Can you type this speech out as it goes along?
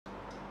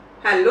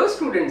Hello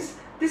students,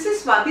 this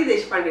is Swati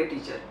Deshpande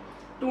Teacher.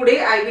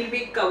 Today I will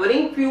be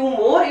covering few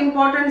more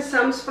important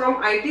sums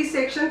from IT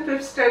section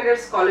 5th standard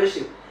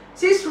scholarship.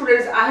 See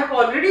students, I have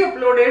already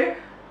uploaded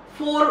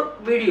 4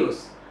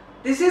 videos.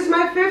 This is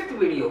my 5th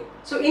video.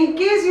 So in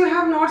case you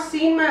have not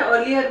seen my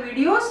earlier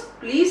videos,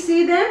 please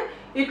see them.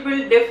 It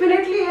will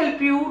definitely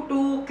help you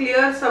to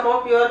clear some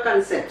of your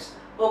concepts.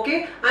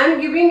 Okay, I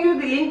am giving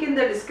you the link in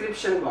the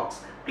description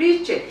box.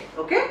 Please check it.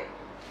 Okay.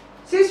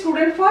 See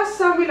student, first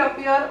sum will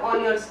appear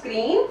on your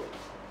screen.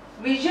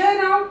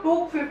 Vijayrao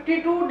took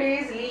 52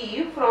 days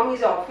leave from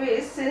his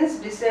office since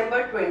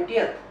December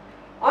 20th.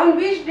 On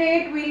which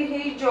date will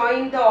he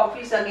join the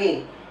office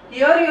again?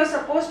 Here you are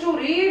supposed to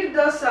read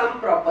the sum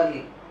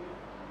properly.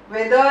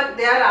 Whether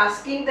they are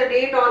asking the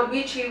date on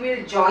which he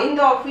will join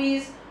the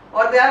office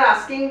or they are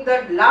asking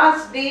the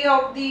last day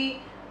of the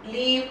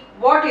leave,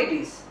 what it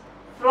is.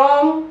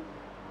 From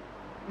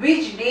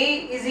which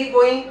day is he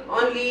going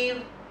on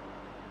leave?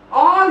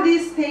 All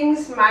these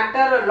things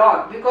matter a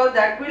lot because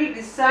that will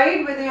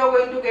decide whether you are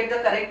going to get the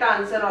correct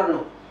answer or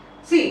no.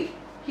 See,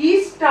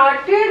 he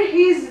started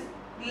his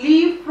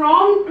leave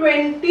from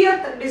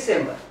 20th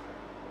December.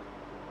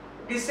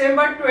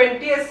 December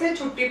 20th से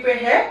छुट्टी पे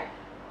है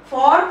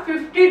for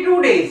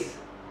 52 days.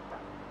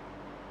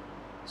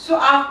 So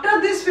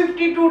after this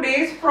 52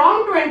 days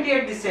from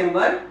 20th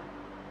December,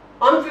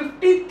 on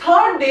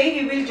 53rd day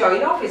he will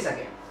join office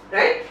again,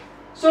 right?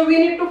 So we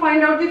need to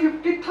find out the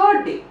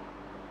 53rd day.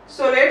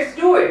 So let's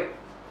do it.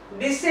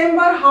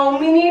 December, how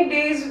many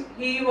days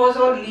he was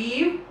on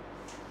leave?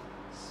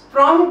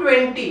 From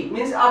 20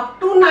 means up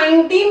to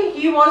 19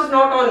 he was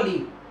not on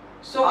leave.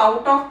 So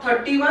out of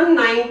 31,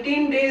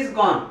 19 days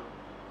gone.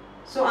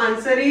 So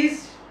answer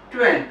is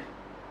 12.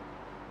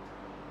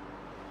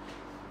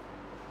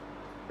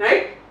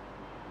 Right?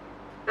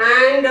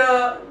 And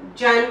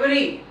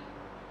January,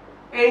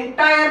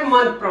 entire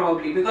month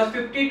probably, because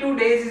 52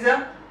 days is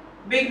a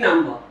big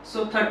number.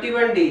 So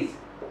 31 days.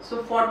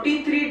 So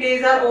 43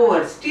 days are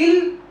over.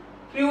 Still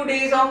few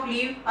days of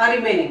leave are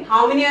remaining.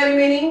 How many are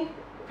remaining?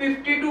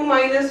 52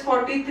 minus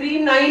 43,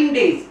 9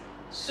 days.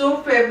 So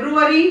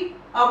February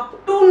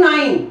up to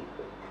 9.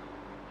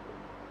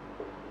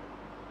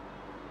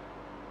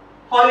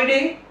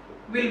 Holiday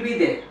will be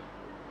there.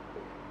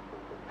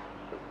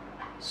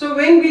 So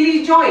when will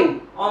he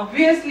join?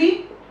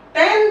 Obviously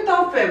 10th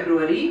of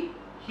February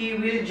he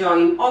will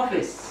join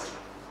office.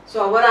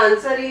 So our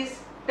answer is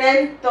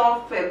 10th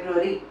of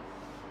February.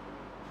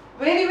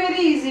 Very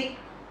easy.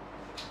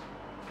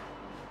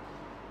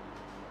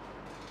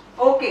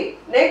 Okay,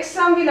 next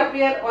sum will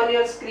appear on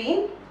your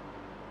screen.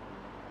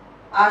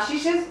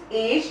 Ashish's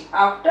age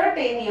after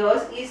 10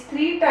 years is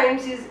 3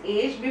 times his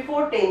age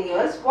before 10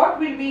 years. What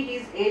will be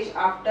his age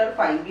after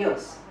 5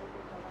 years?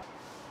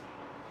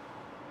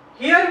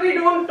 Here we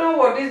don't know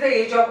what is the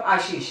age of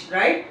Ashish,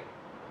 right?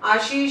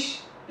 Ashish,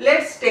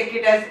 let's take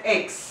it as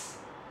X.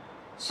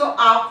 So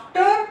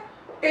after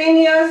 10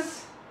 years,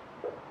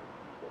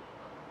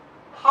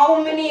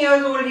 how many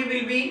years old he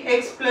will be?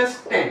 X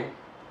plus 10.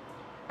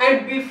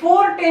 And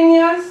before 10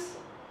 years,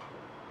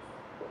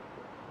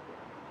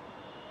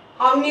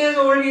 how many years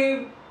old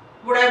he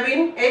would have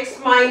been? X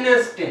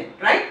minus 10,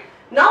 right?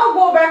 Now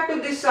go back to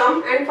this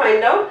sum and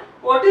find out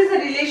what is the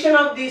relation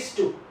of these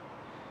two.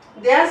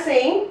 They are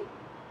saying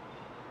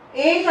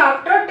age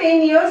after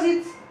 10 years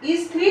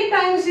is 3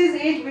 times his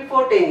age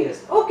before 10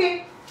 years.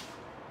 Okay,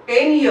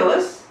 10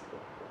 years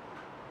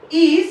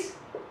is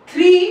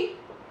 3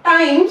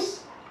 times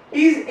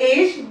his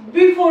age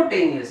before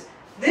 10 years.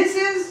 This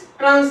is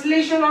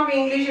translation of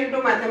English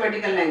into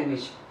mathematical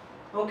language.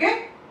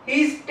 Okay,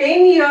 his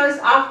 10 years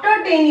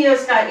after 10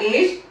 years का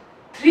age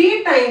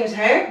 3 times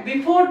है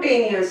before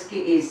 10 years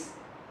की age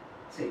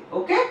से.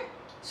 Okay,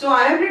 so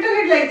I have written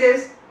it like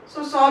this.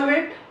 So solve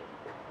it.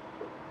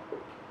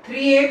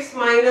 3x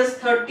minus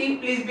 30.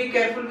 Please be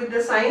careful with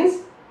the signs.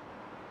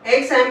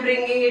 X I am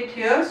bringing it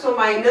here. So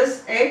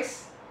minus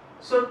x.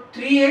 So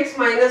 3x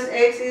minus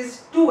x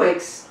is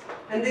 2x.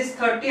 And this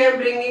 30 I am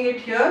bringing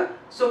it here.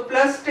 So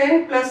plus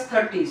 10 plus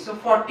 30. So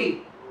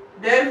 40.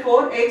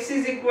 Therefore x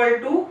is equal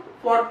to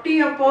 40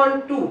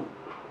 upon 2.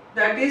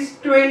 That is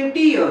 20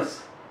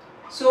 years.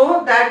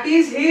 So that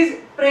is his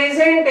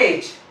present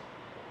age.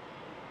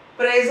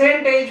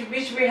 Present age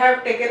which we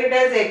have taken it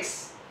as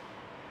x.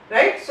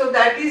 Right? So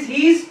that is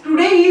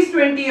today he is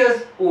 20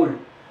 years old.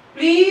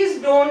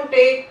 Please don't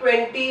take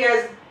 20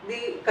 as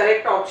the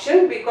correct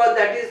option because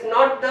that is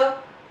not the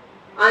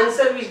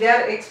answer which they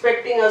are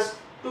expecting us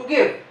to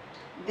give.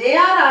 They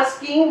are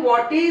asking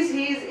what is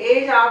his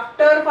age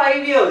after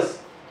 5 years.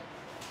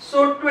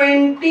 So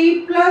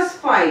 20 plus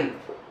 5,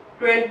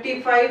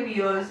 25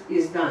 years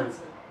is the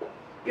answer.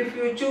 If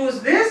you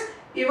choose this,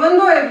 even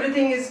though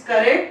everything is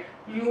correct,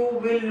 you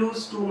will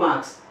lose 2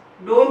 marks.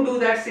 Don't do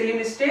that silly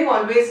mistake.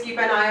 Always keep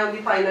an eye on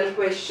the final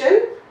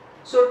question.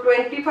 So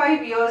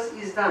 25 years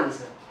is the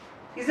answer.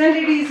 Isn't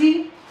it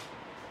easy?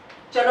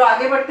 चलो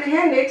आगे बढ़ते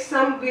हैं. Next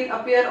sum will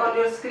appear on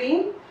your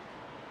screen.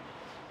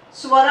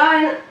 Swara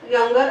and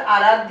younger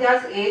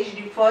Aradhya's age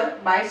differ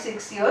by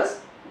 6 years.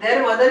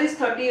 Their mother is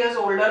 30 years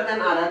older than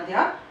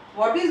Aradhya.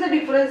 What is the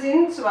difference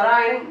in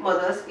Swara and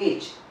mother's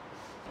age?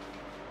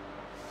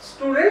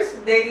 Students,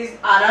 there is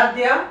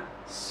Aradhya,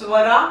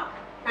 Swara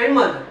and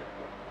mother.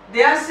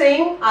 They are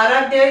saying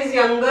Aradhya is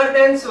younger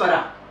than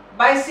Swara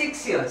by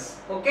 6 years.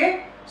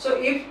 Okay. So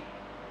if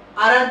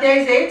Aradhya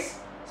is X,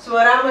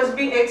 Swara must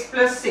be X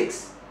plus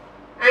 6.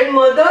 And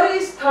mother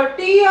is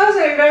 30 years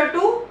elder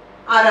to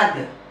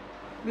Aradhya.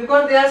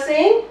 Because they are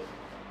saying,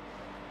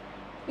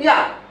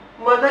 yeah,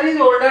 mother is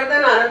older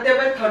than Aradhya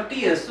by 30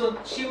 years. So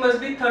she must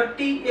be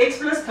 30, X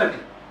plus 30.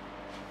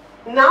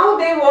 Now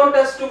they want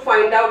us to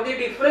find out the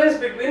difference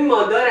between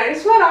mother and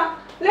Swara.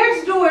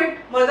 Let's do it.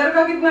 Mother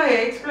का कितना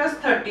है? X plus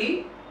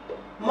 30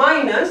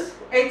 minus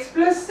X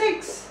plus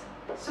 6.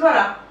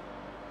 Swara.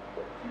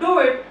 Do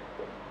it.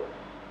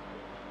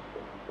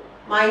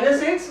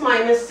 Minus X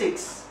minus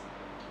 6.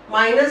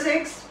 Minus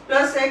X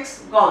plus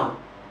X gone.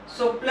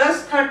 So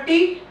plus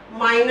 30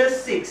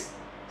 minus 6.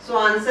 So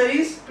answer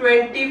is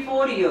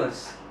 24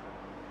 years.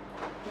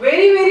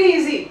 Very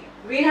easy.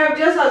 We have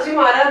just assumed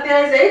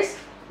Aradhya is X.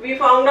 We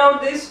found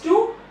out this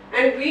too,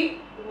 and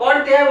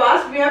what they have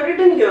asked we have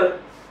written here.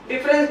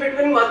 Difference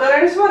between mother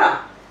and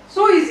Swara.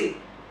 So easy.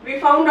 We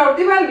found out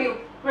the value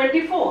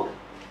 24.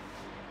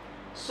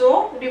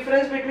 So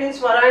difference between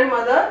Swara and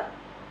mother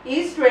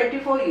is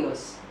 24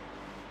 years.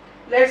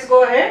 Let's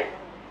go ahead.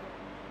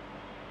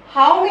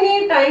 How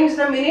many times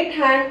the minute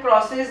hand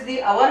crosses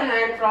the hour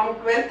hand from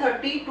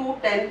 12:30 to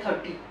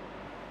 10:30?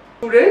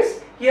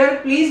 Students, here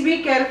please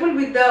be careful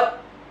with the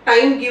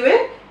time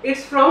given.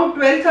 It's from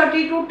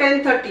 12:30 to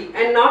 10:30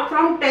 and not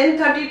from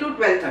 10:30 to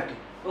 12:30.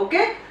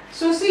 Okay.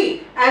 So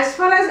see, as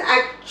far as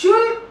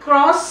actual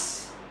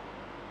cross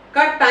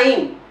cut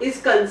time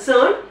is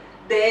concerned,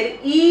 there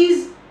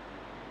is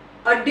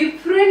a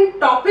different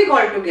topic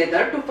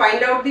altogether to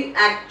find out the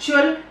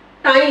actual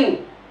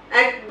time,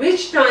 at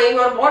which time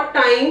or what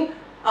time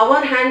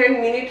hour hand and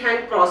minute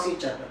hand cross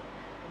each other.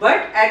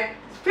 But at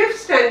 5th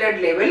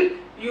standard level,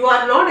 you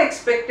are not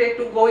expected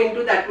to go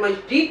into that much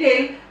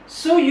detail,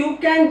 so you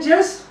can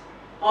just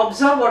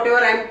observe whatever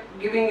I am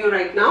giving you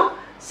right now.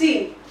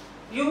 See,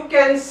 you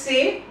can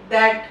say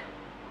that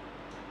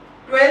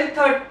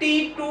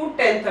 12:30 to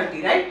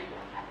 10:30, right?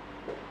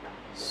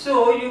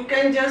 So you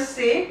can just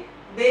say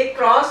they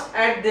cross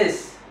at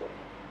this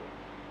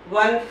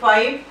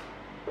 1:05,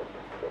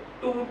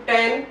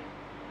 2:10,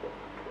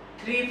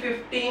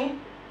 3:15,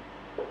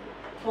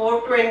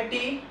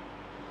 4:20,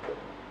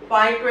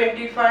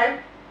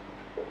 5:25,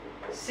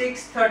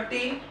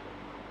 6:30,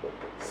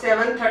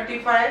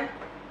 7:35,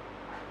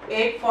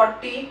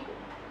 8:40,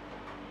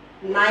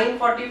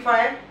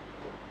 9:45,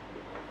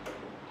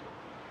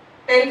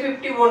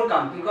 10:50 won't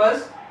come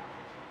because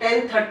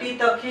 10:30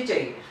 तक ही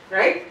चाहिए,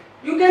 right?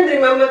 You can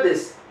remember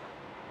this.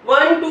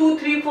 1, 2,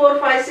 3, 4,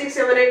 5, 6,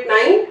 7, 8,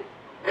 9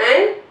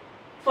 and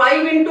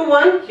 5 into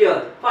 1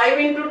 here,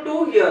 5 into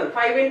 2 here,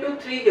 5 into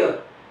 3 here.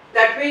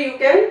 That way you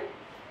can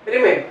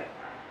remember.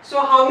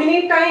 So how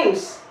many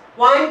times?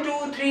 1,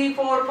 2, 3,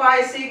 4,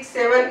 5, 6,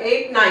 7,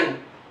 8, 9.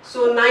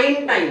 So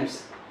 9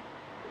 times.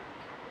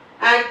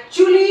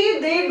 Actually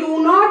they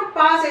do not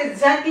pass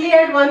exactly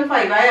at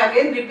 1:5. I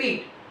again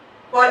repeat.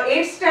 For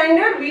 8th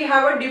standard we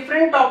have a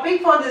different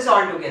topic for this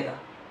altogether.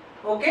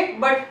 Okay,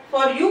 but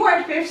for you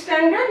at 5th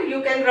standard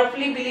you can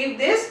roughly believe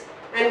this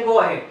and go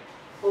ahead.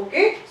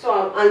 Okay, so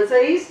answer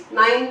is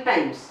 9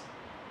 times.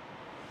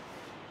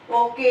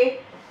 Okay,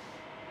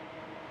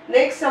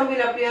 next sum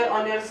will appear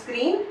on your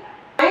screen.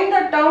 Find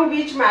the term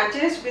which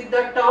matches with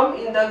the term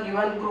in the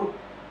given group.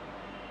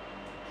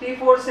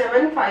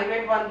 347,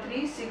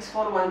 5813,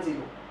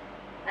 6410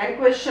 and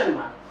question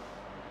mark.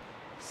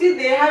 See,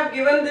 they have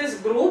given this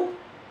group,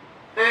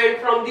 and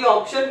from the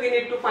option we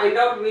need to find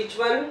out which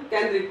one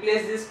can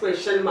replace this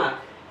question mark.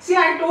 See,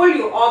 I told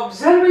you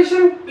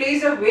observation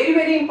plays a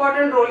very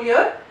important role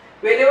here.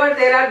 Whenever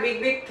there are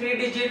big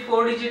 3-digit,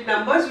 4-digit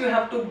numbers, you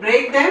have to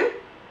break them.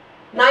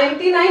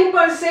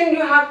 99%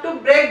 you have to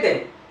break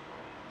them.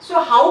 So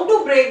how to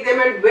break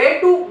them and where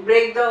to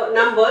break the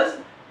numbers,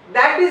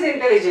 that is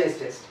intelligence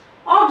test.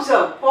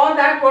 Observe. For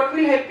that what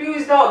will help you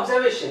is the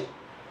observation.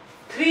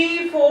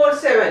 3, 4,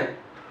 7.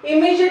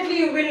 Immediately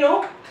you will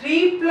know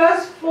 3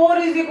 plus 4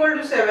 is equal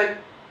to 7.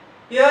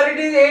 Here it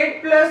is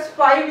 8 plus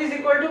 5 is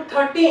equal to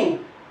 13.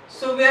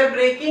 So we are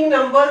breaking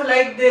numbers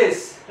like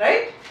this,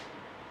 right?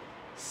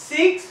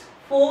 6,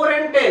 4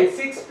 and 10.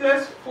 6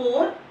 plus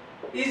 4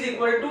 is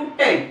equal to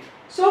 10.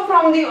 So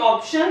from the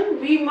option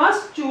we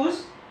must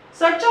choose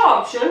such an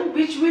option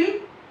which will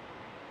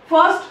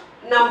first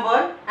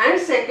number and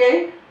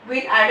second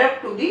will add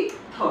up to the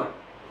third.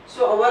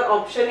 So our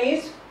option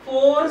is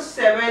 4,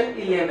 7,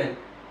 11.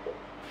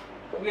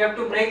 We have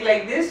to break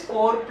like this.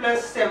 4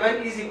 plus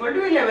 7 is equal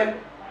to 11.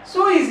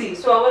 So easy.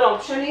 So our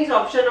option is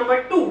option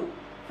number 2.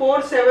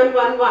 4, 7,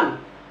 1, 1.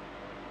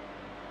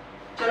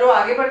 चलो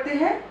आगे बढ़ते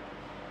हैं.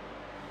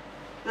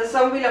 The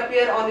sum will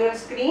appear on your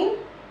screen.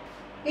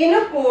 In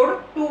a code,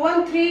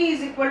 213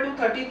 is equal to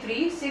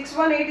 33,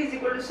 618 is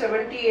equal to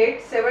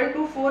 78,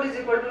 724 is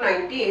equal to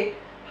 98.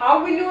 How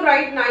will you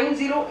write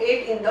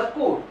 908 in the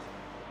code?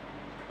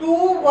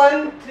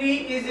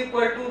 213 is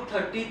equal to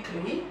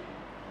 33.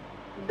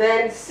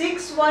 Then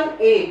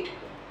 618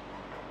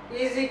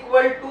 is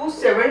equal to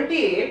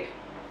 78.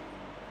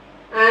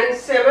 And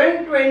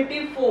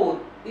 724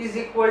 is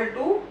equal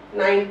to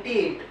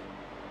 98.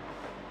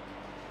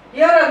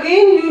 Here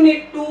again you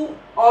need to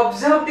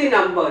observe the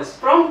numbers.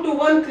 From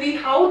 213,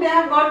 how they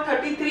have got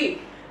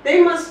 33?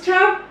 They must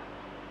have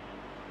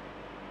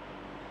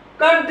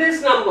cut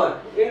this number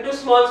into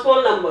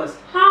small numbers.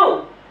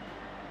 How?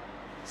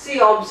 See,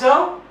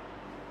 observe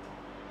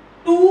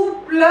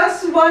 2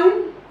 plus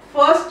 1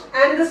 first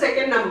and the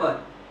second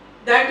number.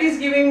 That is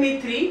giving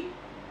me 3.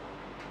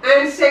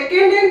 And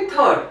second and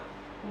third.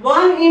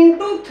 1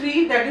 into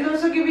 3, that is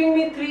also giving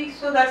me 3.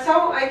 So that's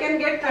how I can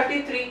get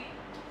 33.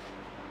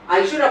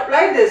 I should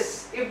apply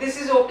this. If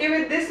this is okay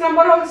with this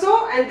number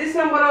also and this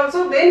number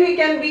also, then we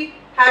can be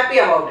happy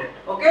about it.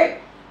 Okay.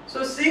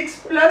 So 6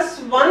 plus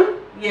 1,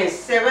 yes,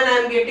 7 I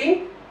am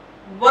getting.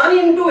 1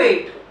 into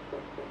 8,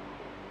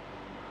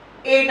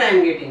 8 I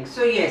am getting.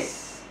 So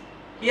yes.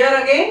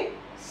 Here again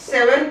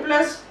 7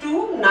 plus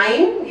 2,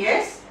 9,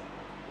 yes.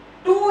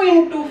 2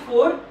 into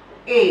 4,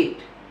 8,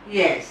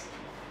 yes.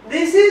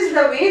 This is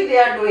the way they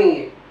are doing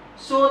it.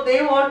 So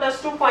they want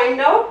us to find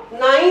out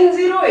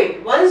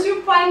 908. Once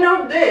you find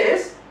out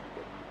this,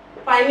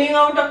 finding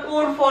out a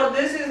code for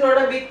this is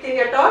not a big thing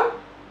at all.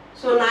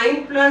 So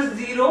 9 plus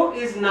 0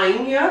 is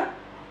 9 here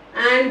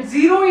and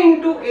 0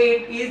 into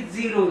 8 is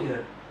 0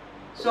 here.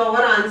 So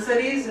our answer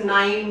is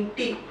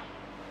 90.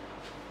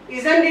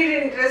 Isn't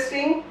it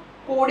interesting?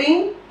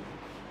 Coding,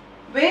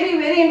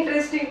 very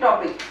interesting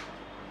topic.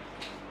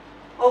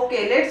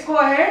 Okay, let's go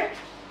ahead.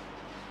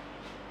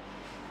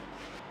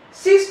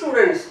 See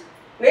students,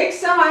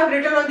 next sum I have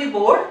written on the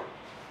board.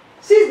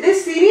 See,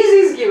 this series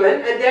is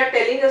given and they are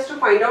telling us to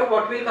find out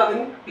what will come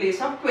in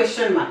place of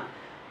question mark.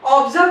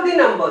 Observe the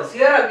numbers.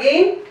 Here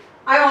again,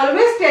 I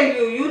always tell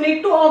you, you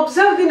need to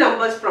observe the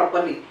numbers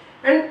properly.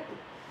 And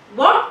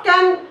what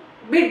can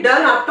be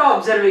done after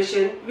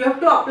observation? You have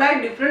to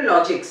apply different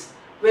logics.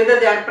 Whether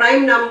they are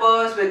prime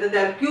numbers, whether they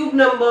are cube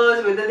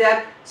numbers, whether they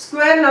are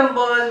square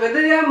numbers,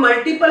 whether they are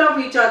multiple of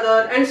each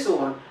other and so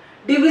on.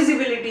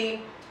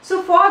 Divisibility.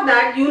 So for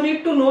that you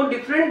need to know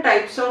different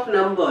types of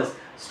numbers.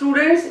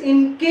 Students,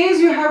 in case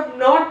you have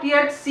not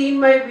yet seen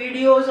my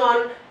videos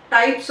on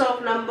types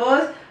of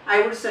numbers,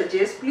 I would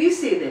suggest please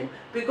see them,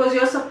 because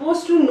you are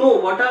supposed to know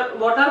what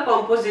are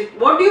composite.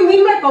 What do you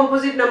mean by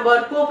composite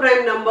number,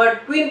 co-prime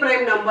number, twin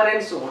prime number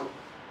and so on.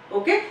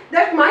 Okay,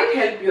 that might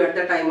help you at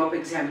the time of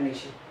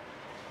examination.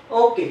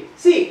 Okay,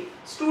 see,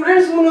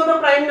 students who know the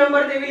prime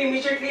number, they will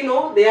immediately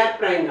know they are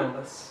prime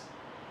numbers.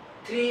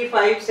 3,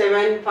 5,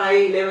 7,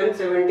 5, 11,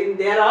 17,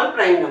 they are all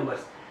prime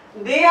numbers.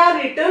 They are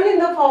written in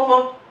the form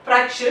of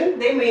fraction,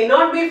 they may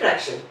not be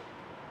fraction.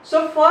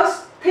 So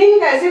first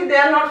think as if they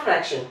are not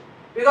fraction,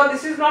 because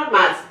this is not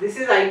maths, this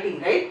is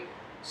IT, right?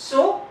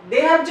 So they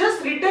have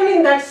just written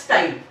in that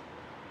style.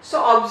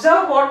 So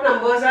observe what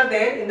numbers are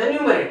there in the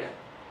numerator.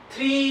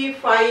 3,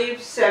 5,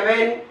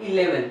 7,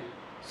 11.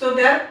 So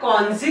they are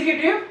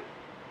consecutive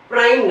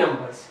prime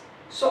numbers.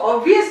 So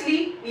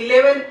obviously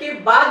 11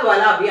 के बाद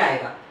वाला अभी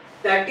आएगा.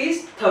 That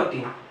is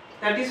 13.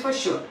 That is for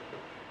sure.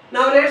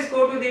 Now let's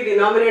go to the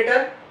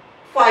denominator.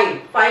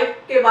 5. 5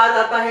 के बाद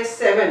आता है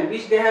 7,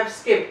 which they have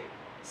skipped.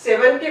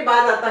 7 के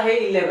बाद आता है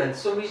 11,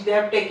 so which they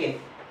have taken.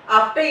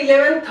 After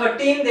 11,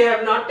 13 they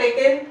have not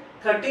taken.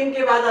 13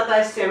 के बाद आता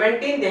है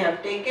 17, they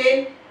have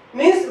taken.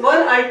 Means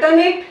one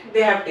alternate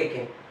they have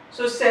taken.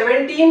 So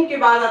 17 के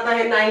बाद आता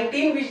है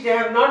 19, which they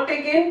have not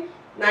taken.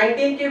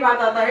 19 के बाद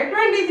आता है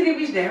 23,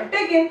 which they have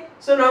taken.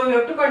 So now we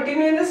have to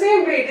continue in the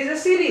same way. It is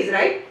a series,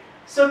 right?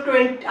 So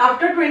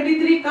after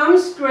 23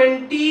 comes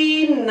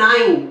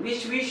 29,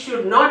 which we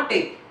should not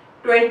take.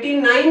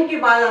 29 के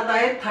बाद आता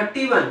है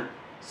 31.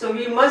 So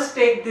we must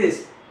take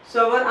this.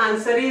 So our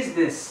answer is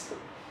this.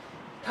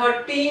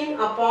 13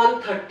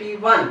 upon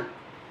 31.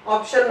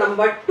 Option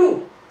number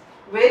 2.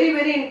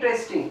 Very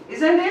interesting,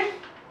 isn't it?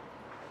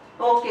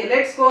 Okay,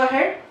 let's go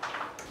ahead.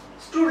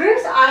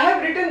 Students, I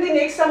have written the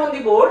next sum on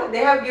the board. They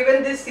have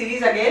given this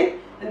series again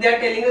and they are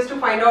telling us to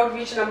find out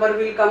which number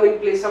will come in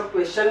place of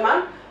question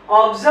mark.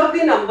 Observe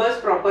the numbers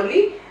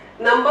properly.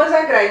 Numbers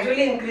are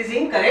gradually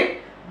increasing,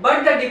 correct?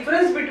 But the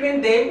difference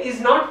between them is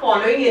not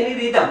following any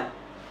rhythm.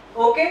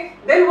 Okay,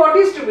 then what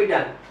is to be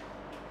done?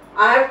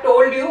 I have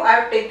told you, I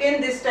have taken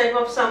this type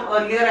of sum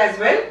earlier as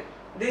well.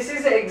 This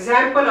is an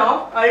example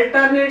of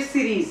alternate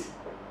series.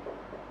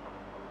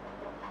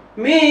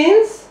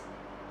 Means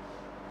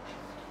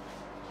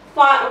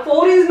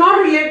 4 is not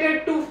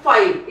related to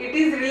 5, it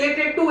is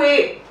related to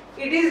 8.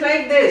 It is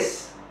like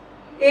this.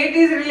 8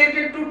 is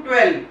related to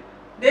 12.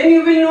 Then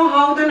you will know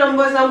how the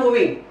numbers are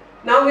moving.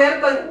 Now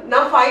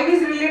 5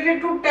 is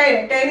related to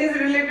 10, 10 is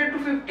related to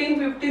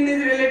 15, 15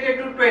 is related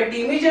to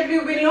 20. Immediately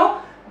you will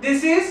know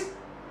this is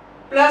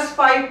plus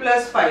 5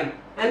 plus 5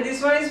 and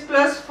this one is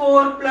plus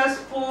 4 plus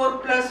 4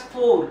 plus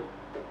 4,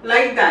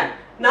 like that.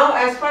 Now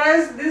as far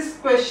as this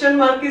question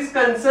mark is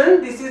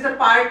concerned, this is the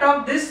part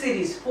of this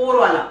series 4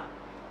 wala.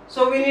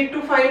 So we need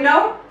to find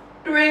out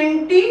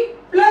 20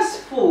 plus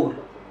 4.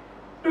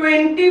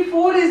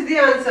 24 is the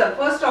answer,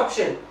 first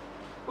option.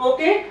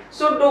 Okay,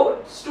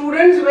 so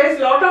students waste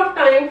lot of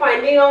time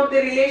finding out the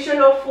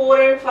relation of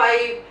 4 and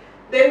 5,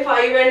 then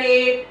 5 and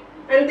 8,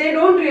 and they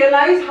don't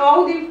realize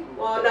how the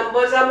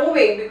numbers are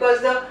moving,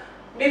 because the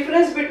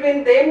difference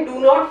between them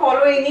do not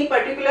follow any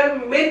particular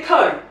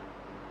method.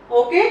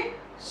 Okay,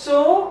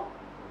 so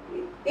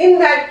in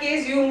that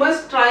case you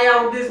must try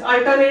out this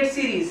alternate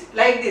series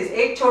like this,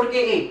 ek chhod ke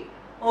ek.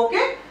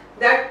 Okay,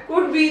 that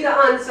could be the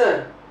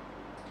answer.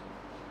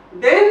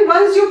 Then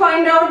once you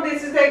find out,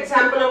 this is the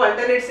example of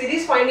alternate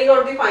series, finding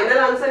out the final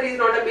answer is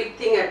not a big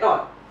thing at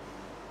all.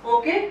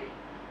 Okay.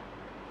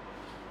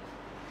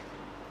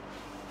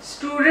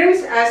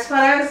 Students, as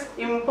far as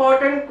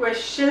important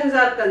questions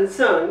are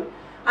concerned,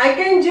 I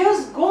can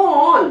just go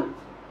on,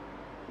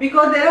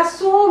 because there are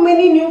so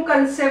many new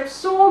concepts,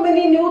 so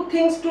many new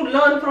things to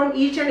learn from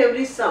each and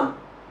every sum.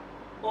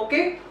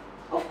 Okay.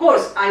 Of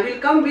course, I will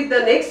come with the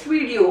next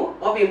video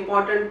of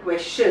important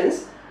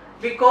questions,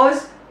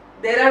 because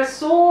there are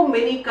so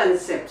many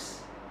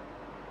concepts.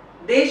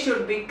 They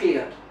should be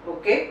clear.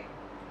 Okay.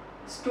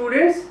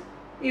 Students,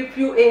 if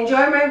you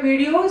enjoy my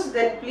videos,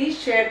 then please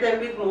share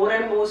them with more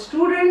and more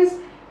students,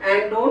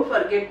 and don't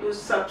forget to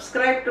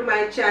subscribe to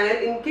my channel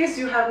in case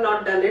you have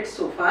not done it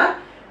so far.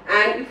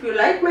 And if you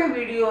like my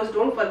videos,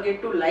 don't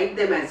forget to like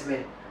them as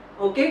well.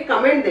 Okay,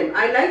 comment them.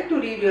 I like to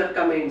read your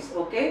comments.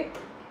 Okay.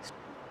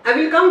 I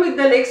will come with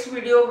the next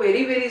video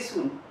very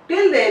soon.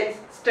 Till then,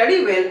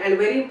 study well, and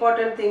very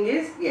important thing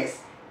is,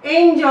 yes,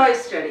 enjoy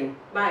studying.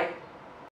 Bye.